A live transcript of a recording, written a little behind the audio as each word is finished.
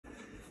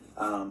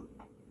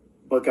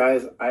But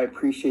guys, I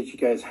appreciate you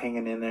guys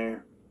hanging in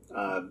there,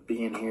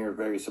 being here,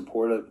 very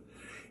supportive.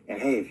 And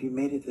hey, if you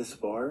made it this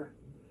far,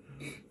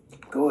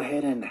 go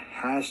ahead and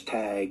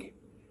hashtag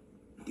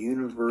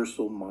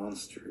Universal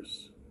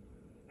Monsters.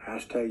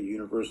 Hashtag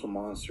Universal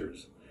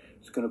Monsters.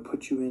 It's going to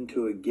put you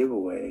into a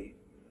giveaway,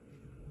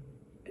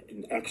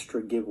 an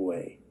extra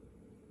giveaway.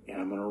 And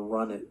I'm going to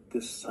run it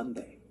this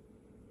Sunday.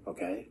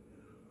 Okay?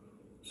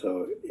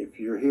 So if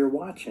you're here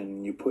watching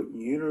and you put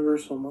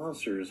Universal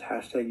Monsters,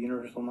 hashtag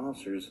Universal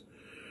Monsters,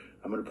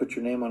 I'm going to put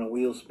your name on a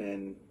wheel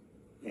spin,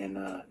 and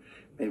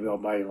maybe I'll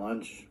buy you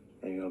lunch.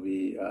 Maybe it'll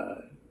be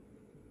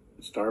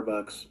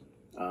Starbucks,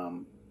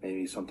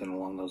 maybe something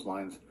along those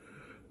lines.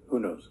 Who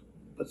knows?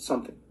 But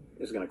something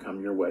is going to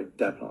come your way,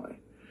 definitely.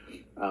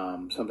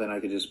 Something I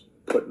could just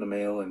put in the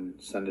mail and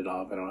send it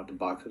off. I don't have to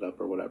box it up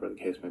or whatever the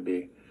case may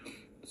be.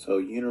 So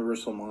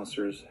Universal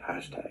Monsters,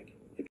 hashtag.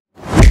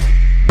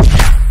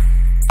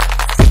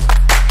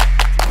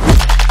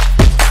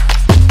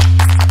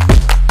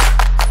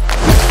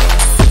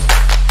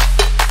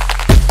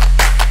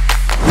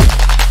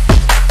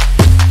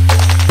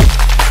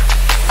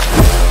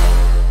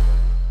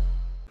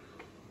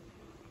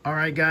 All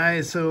right,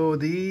 guys, so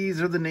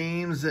these are the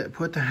names that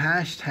put the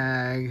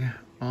hashtag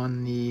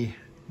on the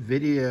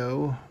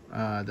video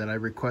that I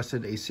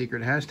requested a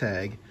secret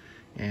hashtag.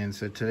 And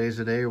so today's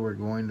the day we're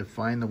going to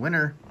find the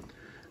winner.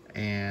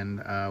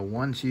 And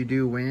once you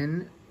do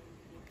win,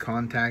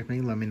 contact me,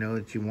 let me know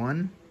that you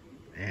won,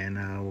 and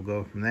we'll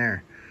go from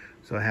there.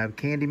 So I have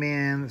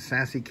Candyman,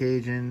 Sassy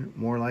Cajun,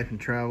 More Life and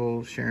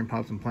Travel, Sharon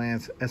Pops and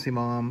Plants, Essie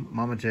Mom,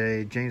 Mama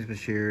J, James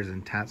Bashirs,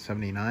 and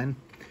Tat79.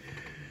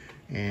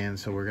 And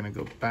so we're gonna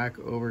go back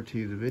over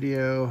to the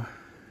video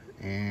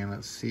and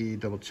let's see,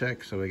 double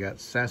check. So we got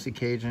Sassy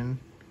Cajun,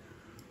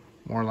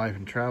 More Life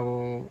and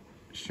Travel,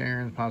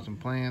 Sharon Pops and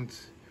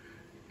Plants,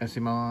 Essie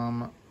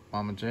Mom,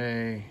 Mama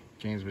J,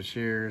 James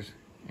Bashirs,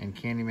 and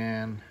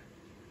Candyman,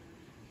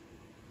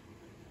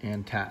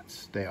 and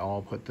Tats. They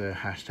all put the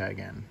hashtag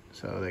in,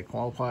 so they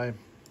qualify.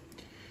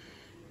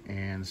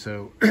 And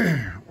so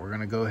we're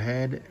gonna go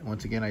ahead.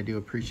 Once again, I do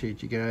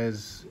appreciate you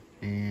guys,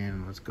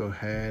 and let's go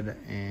ahead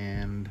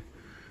and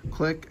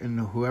click, and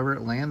whoever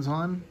it lands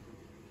on,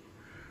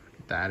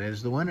 that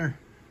is the winner.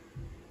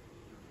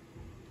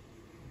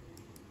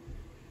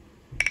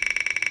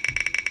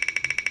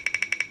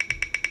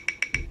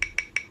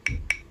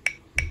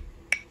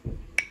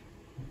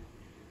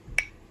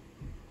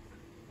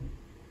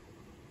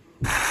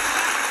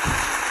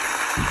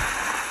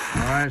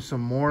 Alright, so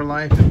More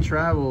Life and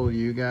Travel,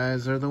 you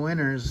guys are the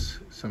winners.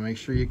 So make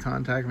sure you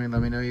contact me,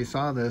 let me know you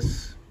saw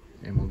this,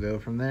 and we'll go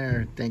from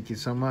there. Thank you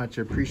so much.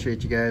 I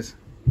appreciate you guys.